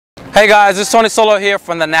Hey guys, it's Tony Solo here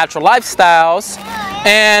from The Natural Lifestyles,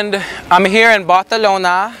 and I'm here in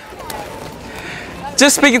Barcelona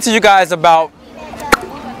just speaking to you guys about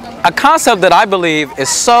a concept that I believe is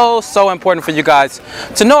so important for you guys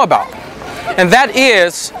to know about, and that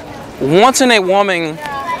is wanting a woman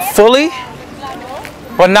fully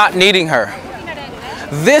but not needing her.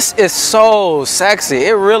 This is so sexy.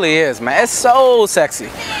 It really is, man. It's so sexy.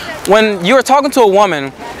 When you're talking to a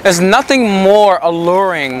woman, there's nothing more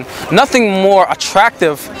alluring, nothing more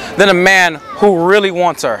attractive than a man who really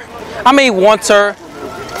wants her. I mean, he wants her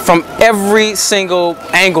from every single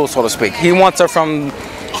angle, so to speak. He wants her from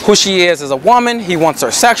who she is as a woman. He wants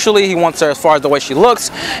her sexually. He wants her as far as the way she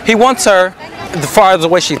looks. He wants her as far as the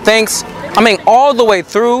way she thinks. I mean, all the way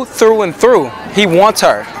through and through. He wants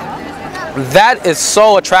her. That is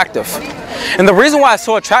so attractive. And the reason why it's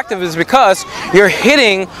so attractive is because you're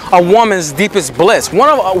hitting a woman's deepest bliss. One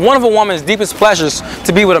of a woman's deepest pleasures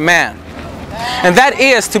to be with a man. And that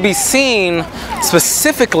is to be seen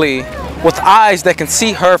specifically with eyes that can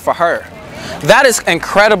see her for her. That is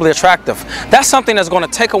incredibly attractive. That's something that's going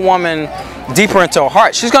to take a woman deeper into her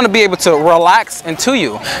heart. She's going to be able to relax into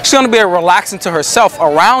you. She's going to be able to relax into herself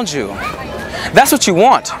around you. That's what you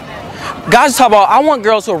want. Guys talk about, I want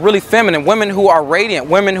girls who are really feminine, women who are radiant,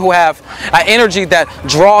 women who have an energy that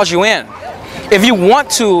draws you in. If you want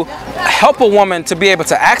to help a woman to be able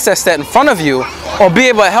to access that in front of you, or be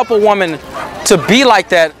able to help a woman to be like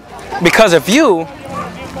that because of you,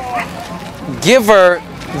 give her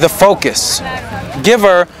the focus, give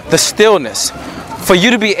her the stillness, for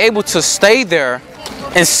you to be able to stay there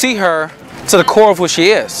and see her to the core of who she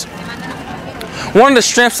is. One of the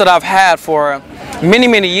strengths that I've had for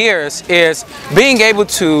many years is being able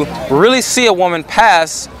to really see a woman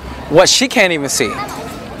past what she can't even see.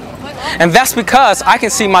 And that's because I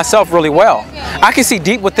can see myself really well. I can see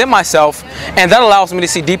deep within myself, and that allows me to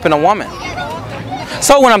see deep in a woman.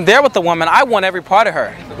 So when I'm there with a woman, I want every part of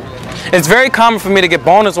her. It's very common for me to get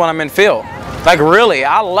boners when I'm in field. Like, really,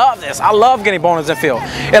 I love this. I love getting boners in field.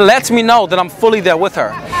 It lets me know that I'm fully there with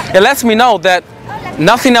her. It lets me know that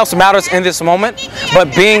nothing else matters in this moment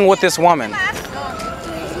but being with this woman.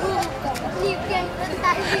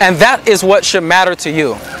 And that is what should matter to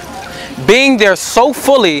you. Being there so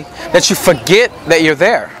fully that you forget that you're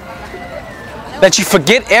there. That you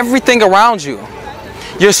forget everything around you.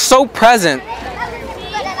 You're so present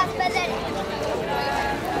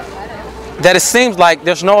that it seems like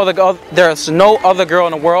there's no other girl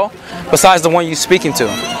in the world besides the one you're speaking to.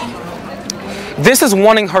 This is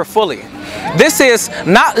wanting her fully. This is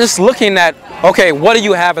not just looking at, okay, what do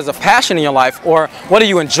you have as a passion in your life, or what do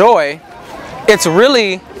you enjoy? It's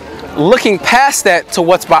really looking past that to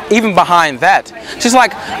what's even behind that. She's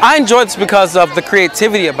like, I enjoy this because of the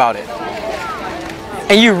creativity about it.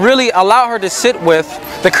 And you really allow her to sit with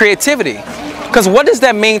the creativity. Because what does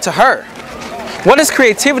that mean to her? What does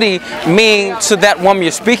creativity mean to that woman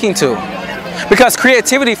you're speaking to? Because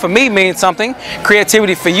creativity for me means something.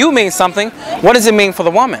 Creativity for you means something. What does it mean for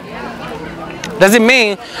the woman? Does it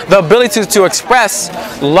mean the ability to express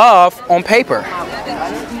love on paper?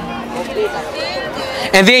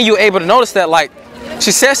 And then you're able to notice that, like,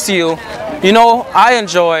 she says to you, you know, I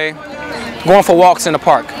enjoy going for walks in the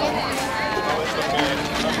park.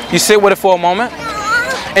 You sit with it for a moment,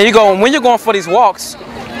 and you go, when you're going for these walks,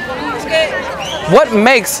 what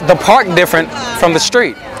makes the park different from the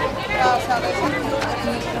street?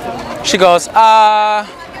 She goes,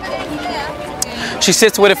 she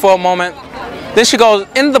sits with it for a moment. Then she goes,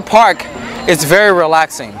 in the park, it's very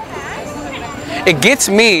relaxing. It gets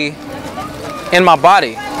me in my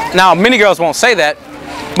body. Now, many girls won't say that,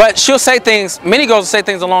 but she'll say things, many girls will say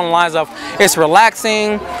things along the lines of, it's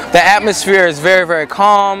relaxing, the atmosphere is very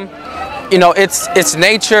calm, you know, it's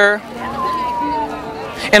nature.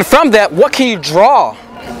 And from that, what can you draw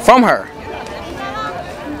from her?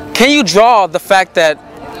 Can you draw the fact that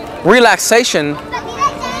relaxation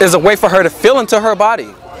is a way for her to feel into her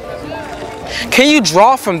body? Can you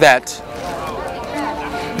draw from that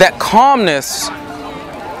calmness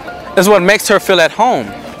is what makes her feel at home?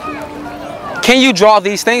 Can you draw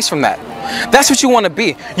these things from that? That's what you want to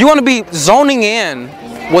be. You want to be zoning in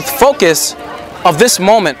with focus of this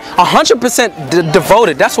moment, 100%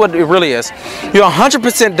 devoted. That's what it really is. You're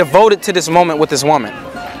 100% devoted to this moment with this woman.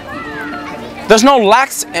 There's no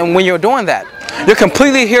lax when you're doing that. You're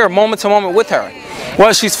completely here moment to moment with her.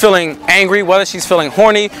 Whether she's feeling angry, whether she's feeling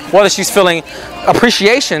horny, whether she's feeling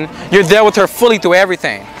appreciation, you're there with her fully through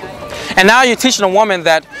everything. And now you're teaching a woman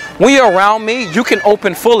that when you're around me, you can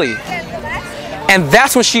open fully. And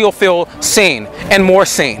that's when she'll feel seen and more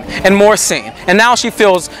seen and more seen. And now she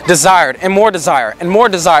feels desired and more desire and more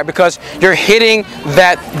desire, because you're hitting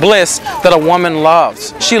that bliss that a woman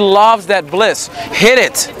loves. She loves that bliss. Hit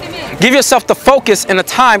it. Give yourself the focus and the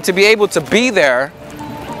time to be able to be there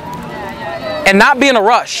and not be in a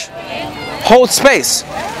rush. Hold space.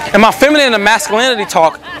 In my feminine and masculinity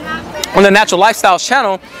talk on the Natural Lifestyles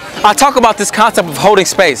channel, I talk about this concept of holding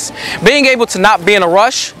space. Being able to not be in a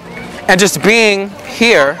rush and just being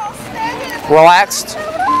here, relaxed,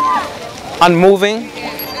 unmoving,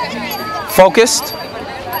 focused,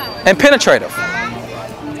 and penetrative.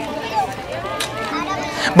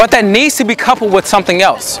 But that needs to be coupled with something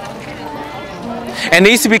else. It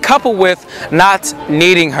needs to be coupled with not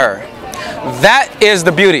needing her. That is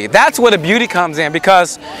the beauty. That's where the beauty comes in,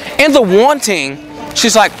 because in the wanting,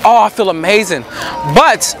 she's like, oh, I feel amazing.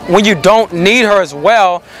 But when you don't need her as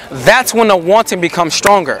well, that's when the wanting becomes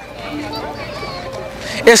stronger.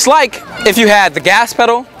 It's like if you had the gas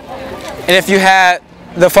pedal and if you had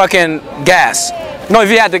the fucking gas. No,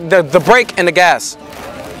 if you had the brake and the gas.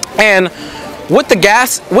 And with the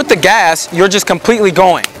gas, you're just completely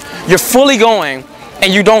going. You're fully going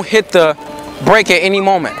and you don't hit the brake at any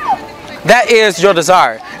moment. That is your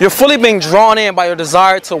desire. You're fully being drawn in by your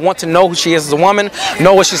desire to want to know who she is as a woman,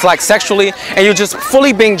 know what she's like sexually, and you're just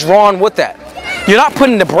fully being drawn with that. You're not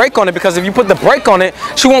putting the brake on it, because if you put the brake on it,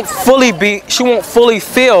 she won't fully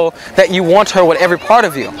feel that you want her with every part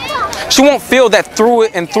of you. She won't feel that through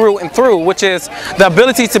it and through and through, which is the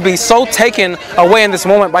ability to be so taken away in this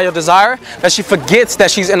moment by your desire that she forgets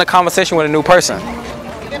that she's in a conversation with a new person.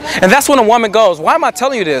 And that's when a woman goes, why am I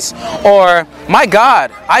telling you this? Or, my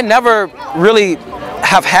God, I never really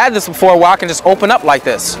have had this before where I can just open up like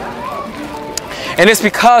this. And it's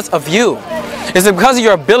because of you. It's because of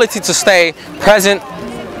your ability to stay present,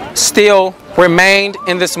 still, remained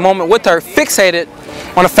in this moment with her, fixated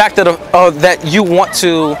on the fact that you want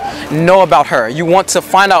to know about her. You want to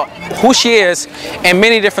find out who she is in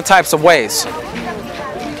many different types of ways.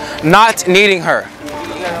 Not needing her.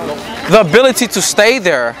 The ability to stay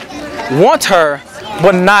there, want her,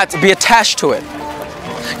 but not be attached to it.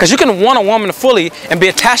 Because you can want a woman fully and be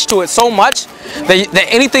attached to it so much that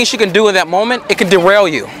anything she can do in that moment, it can derail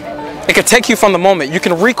you. It can take you from the moment. You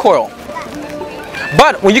can recoil.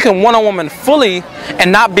 But when you can want a woman fully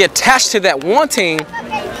and not be attached to that wanting,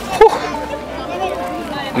 whew,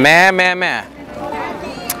 man,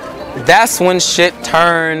 that's when shit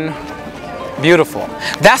turn beautiful.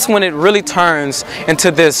 That's when it really turns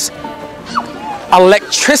into this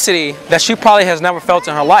electricity that she probably has never felt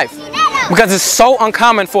in her life. Because it's so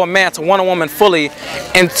uncommon for a man to want a woman fully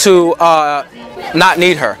and to not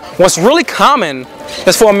need her. What's really common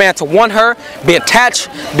is for a man to want her, be attached,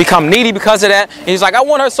 become needy because of that. And he's like, I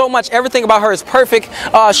want her so much, everything about her is perfect.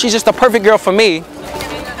 She's just a perfect girl for me.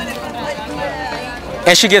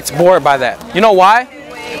 And she gets bored by that. You know why?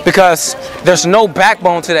 Because there's no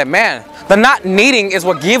backbone to that man. The not needing is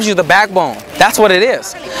what gives you the backbone. That's what it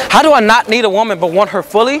is. How do I not need a woman but want her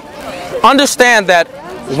fully? Understand that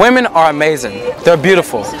women are amazing. They're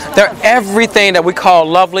beautiful. They're everything that we call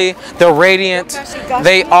lovely. They're radiant.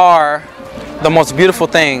 They are the most beautiful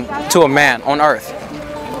thing to a man on earth.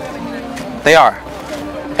 They are.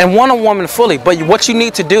 And want a woman fully. But what you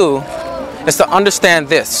need to do is to understand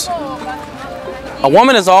this. A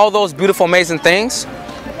woman is all those beautiful, amazing things,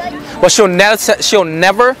 but she'll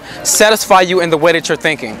never satisfy you in the way that you're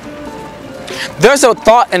thinking. There's a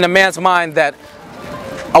thought in a man's mind that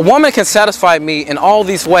a woman can satisfy me in all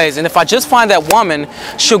these ways, and if I just find that woman,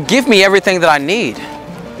 she'll give me everything that I need.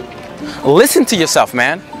 Listen to yourself,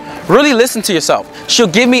 man. Really listen to yourself. She'll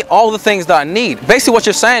give me all the things that I need. Basically what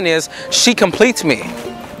you're saying is, she completes me.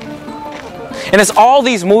 And it's all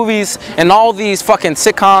these movies and all these fucking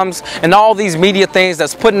sitcoms and all these media things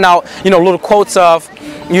that's putting out, little quotes of,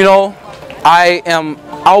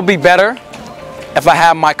 I'll be better if I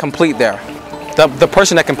have my complete there. The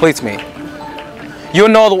person that completes me. You'll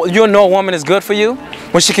know a woman is good for you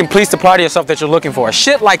when she completes the part of yourself that you're looking for.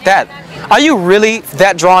 Shit like that. Are you really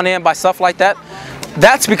that drawn in by stuff like that?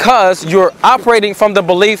 That's because you're operating from the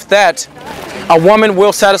belief that a woman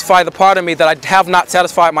will satisfy the part of me that I have not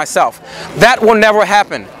satisfied myself. That will never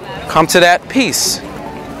happen. Come to that peace.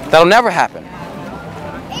 That'll never happen.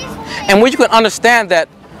 And when you can understand that,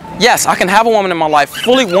 yes, I can have a woman in my life,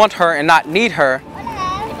 fully want her and not need her,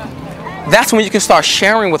 that's when you can start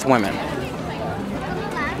sharing with women.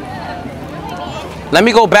 Let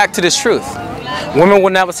me go back to this truth. Women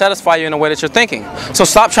will never satisfy you in the way that you're thinking. So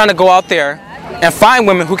stop trying to go out there and find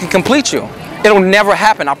women who can complete you. It'll never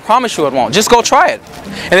happen. I promise you it won't. Just go try it.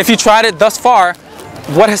 And if you tried it thus far,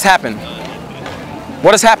 what has happened?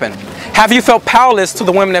 What has happened? Have you felt powerless to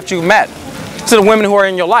the women that you've met, to the women who are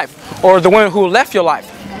in your life, or the women who left your life?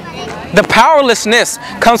 The powerlessness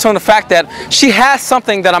comes from the fact that she has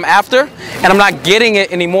something that I'm after, and I'm not getting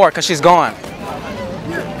it anymore because she's gone.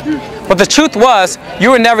 But the truth was,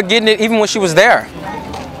 you were never getting it even when she was there.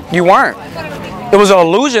 You weren't. It was an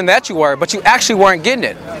illusion that you were, but you actually weren't getting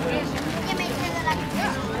it.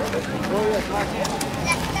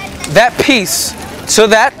 That piece, so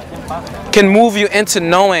that can move you into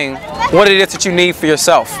knowing what it is that you need for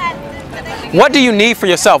yourself. What do you need for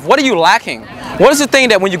yourself? What are you lacking? What is the thing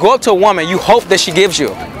that when you go up to a woman, you hope that she gives you?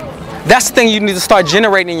 That's the thing you need to start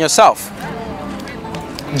generating in yourself.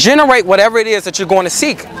 Generate whatever it is that you're going to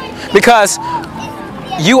seek, because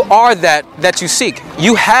you are that you seek.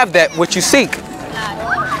 You have that which you seek.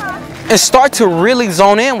 And start to really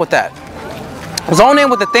zone in with that. Zone in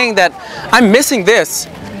with the thing that I'm missing this,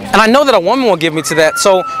 and I know that a woman will give me to that.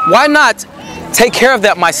 So why not take care of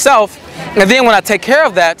that myself? And then when I take care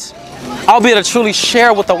of that, I'll be able to truly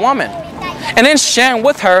share with the woman. And then sharing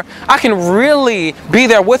with her, I can really be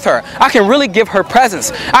there with her. I can really give her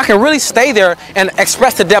presence. I can really stay there and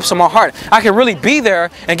express the depths of my heart. I can really be there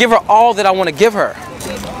and give her all that I want to give her.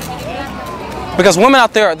 Because women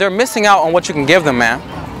out there, they're missing out on what you can give them, man.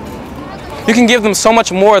 You can give them so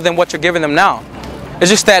much more than what you're giving them now. It's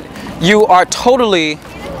just that you are totally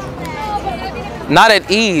not at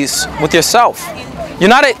ease with yourself. You're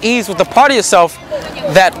not at ease with the part of yourself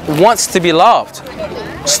that wants to be loved.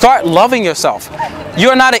 Start loving yourself.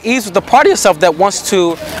 You're not at ease with the part of yourself that wants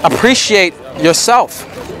to appreciate yourself,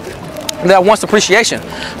 that wants appreciation.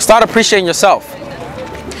 Start appreciating yourself.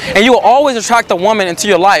 And you will always attract a woman into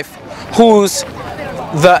your life who's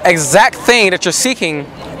the exact thing that you're seeking,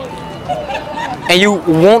 and you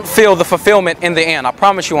won't feel the fulfillment in the end. I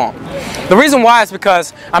promise you won't. The reason why is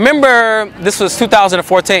because I remember this was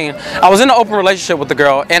 2014. I was in an open relationship with the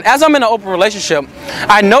girl, and as I'm in an open relationship,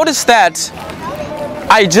 I noticed that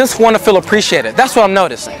I just want to feel appreciated. That's what I'm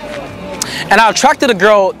noticing. And I attracted a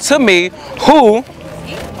girl to me who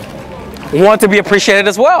wanted to be appreciated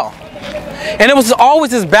as well. And it was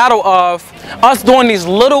always this battle of us doing these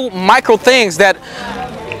little micro things that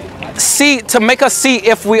to make us see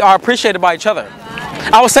if we are appreciated by each other.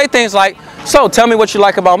 I would say things like, so tell me what you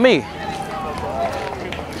like about me.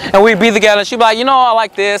 And we'd be together and she'd be like, you know, I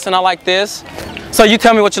like this and I like this. So you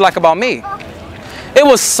tell me what you like about me. It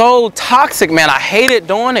was so toxic, man. I hated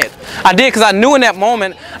doing it. I did because I knew in that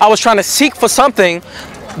moment I was trying to seek for something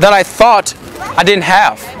that I thought I didn't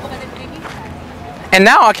have. And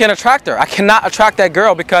now I can't attract her. I cannot attract that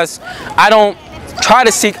girl because I don't try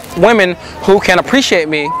to seek women who can appreciate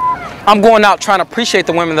me. I'm going out trying to appreciate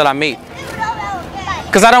the women that I meet.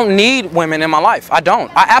 Because I don't need women in my life. I don't.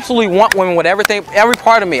 I absolutely want women with everything, every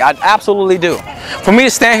part of me. I absolutely do. For me to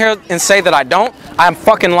stand here and say that I don't, I'm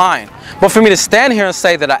fucking lying. But for me to stand here and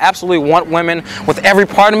say that I absolutely want women with every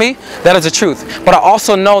part of me, that is the truth. But I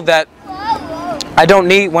also know that I don't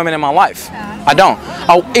need women in my life. I don't.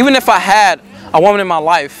 Even if I had a woman in my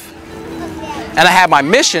life and I had my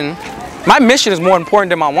mission is more important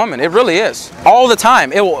than my woman. It really is. All the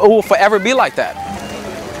time. It will forever be like that.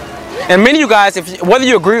 And many of you guys, whether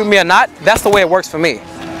you agree with me or not, that's the way it works for me.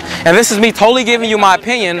 And this is me totally giving you my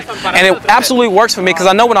opinion, and it absolutely works for me because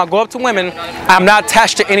I know when I go up to women, I'm not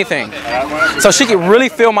attached to anything. So she can really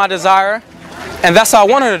feel my desire, and that's how I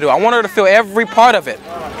want her to do. I want her to feel every part of it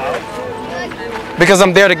because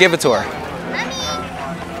I'm there to give it to her.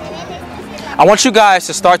 I want you guys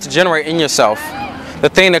to start to generate in yourself the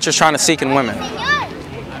thing that you're trying to seek in women.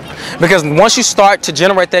 Because once you start to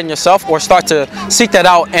generate that in yourself or start to seek that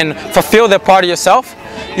out and fulfill that part of yourself,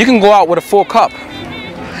 you can go out with a full cup.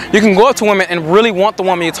 You can go up to women and really want the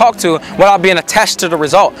woman you talk to without being attached to the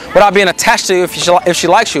result, without being attached to if she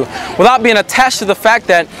likes you, without being attached to the fact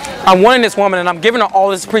that I'm wanting this woman and I'm giving her all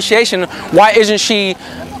this appreciation. Why isn't she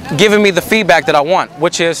giving me the feedback that I want,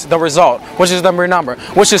 which is the result, which is the number,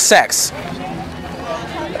 which is sex?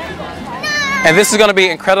 And this is going to be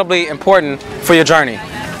incredibly important for your journey.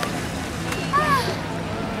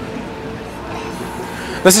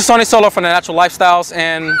 This is Sonny Solo from The Natural Lifestyles,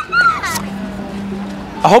 and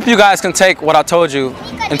I hope you guys can take what I told you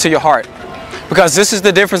into your heart, because this is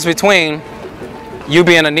the difference between you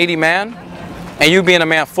being a needy man and you being a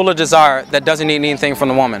man full of desire that doesn't need anything from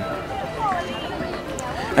the woman.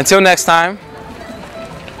 Until next time,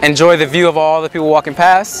 enjoy the view of all the people walking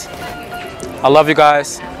past. I love you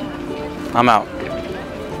guys. I'm out.